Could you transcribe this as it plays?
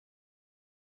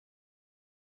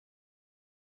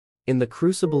In the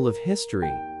crucible of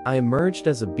history, I emerged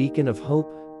as a beacon of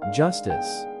hope,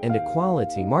 justice, and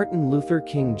equality. Martin Luther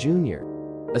King Jr.,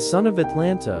 a son of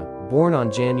Atlanta, born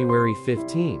on January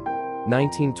 15,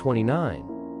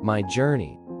 1929, my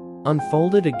journey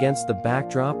unfolded against the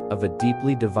backdrop of a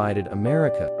deeply divided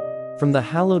America. From the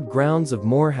hallowed grounds of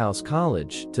Morehouse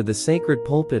College to the sacred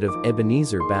pulpit of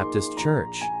Ebenezer Baptist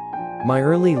Church, my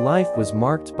early life was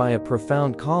marked by a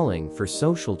profound calling for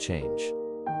social change.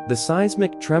 The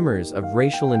seismic tremors of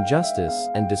racial injustice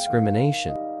and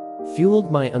discrimination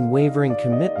fueled my unwavering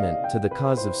commitment to the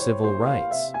cause of civil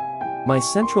rights. My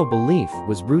central belief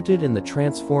was rooted in the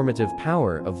transformative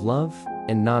power of love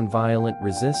and nonviolent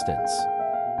resistance.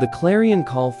 The clarion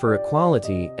call for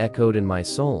equality echoed in my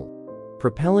soul,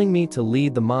 propelling me to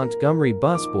lead the Montgomery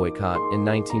bus boycott in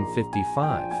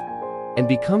 1955 and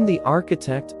become the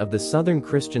architect of the Southern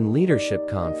Christian Leadership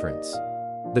Conference.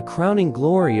 The crowning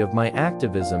glory of my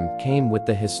activism came with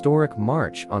the historic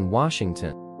March on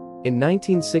Washington in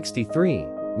 1963,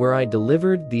 where I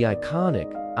delivered the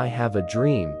iconic "I Have a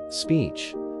Dream"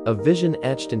 speech, a vision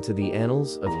etched into the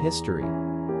annals of history.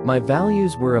 My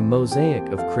values were a mosaic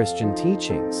of Christian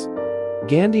teachings,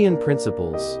 Gandhian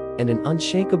principles, and an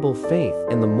unshakable faith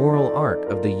in the moral arc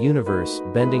of the universe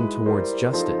bending towards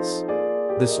justice.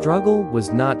 The struggle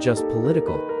was not just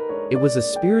political. It was a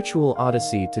spiritual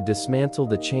odyssey to dismantle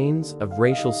the chains of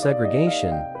racial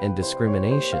segregation and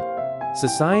discrimination.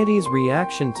 Society's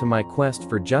reaction to my quest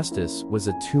for justice was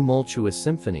a tumultuous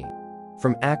symphony.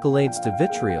 From accolades to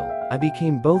vitriol, I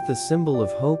became both a symbol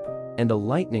of hope and a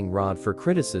lightning rod for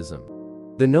criticism.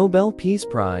 The Nobel Peace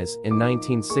Prize in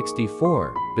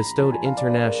 1964 bestowed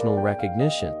international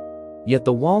recognition, yet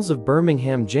the walls of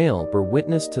Birmingham jail bore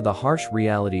witness to the harsh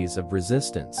realities of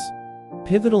resistance.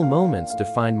 Pivotal moments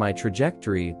defined my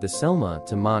trajectory: the Selma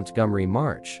to Montgomery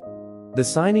March, the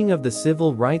signing of the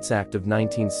Civil Rights Act of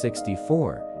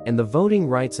 1964, and the Voting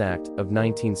Rights Act of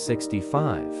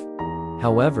 1965.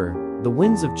 However, the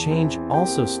winds of change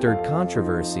also stirred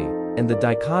controversy and the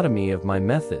dichotomy of my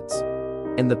methods,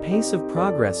 and the pace of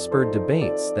progress spurred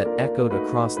debates that echoed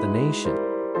across the nation.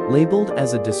 Labeled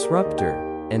as a disruptor,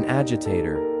 an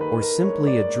agitator, or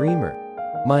simply a dreamer,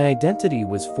 my identity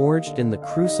was forged in the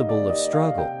crucible of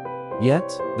struggle. Yet,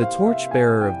 the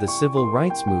torchbearer of the civil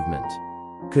rights movement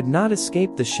could not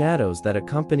escape the shadows that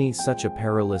accompany such a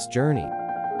perilous journey.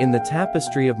 In the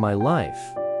tapestry of my life,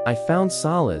 I found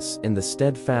solace in the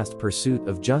steadfast pursuit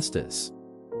of justice,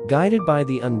 guided by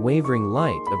the unwavering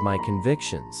light of my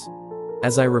convictions.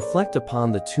 As I reflect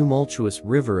upon the tumultuous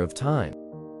river of time,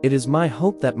 it is my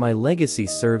hope that my legacy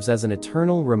serves as an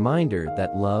eternal reminder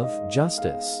that love,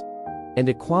 justice, and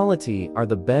equality are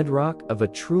the bedrock of a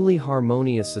truly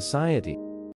harmonious society.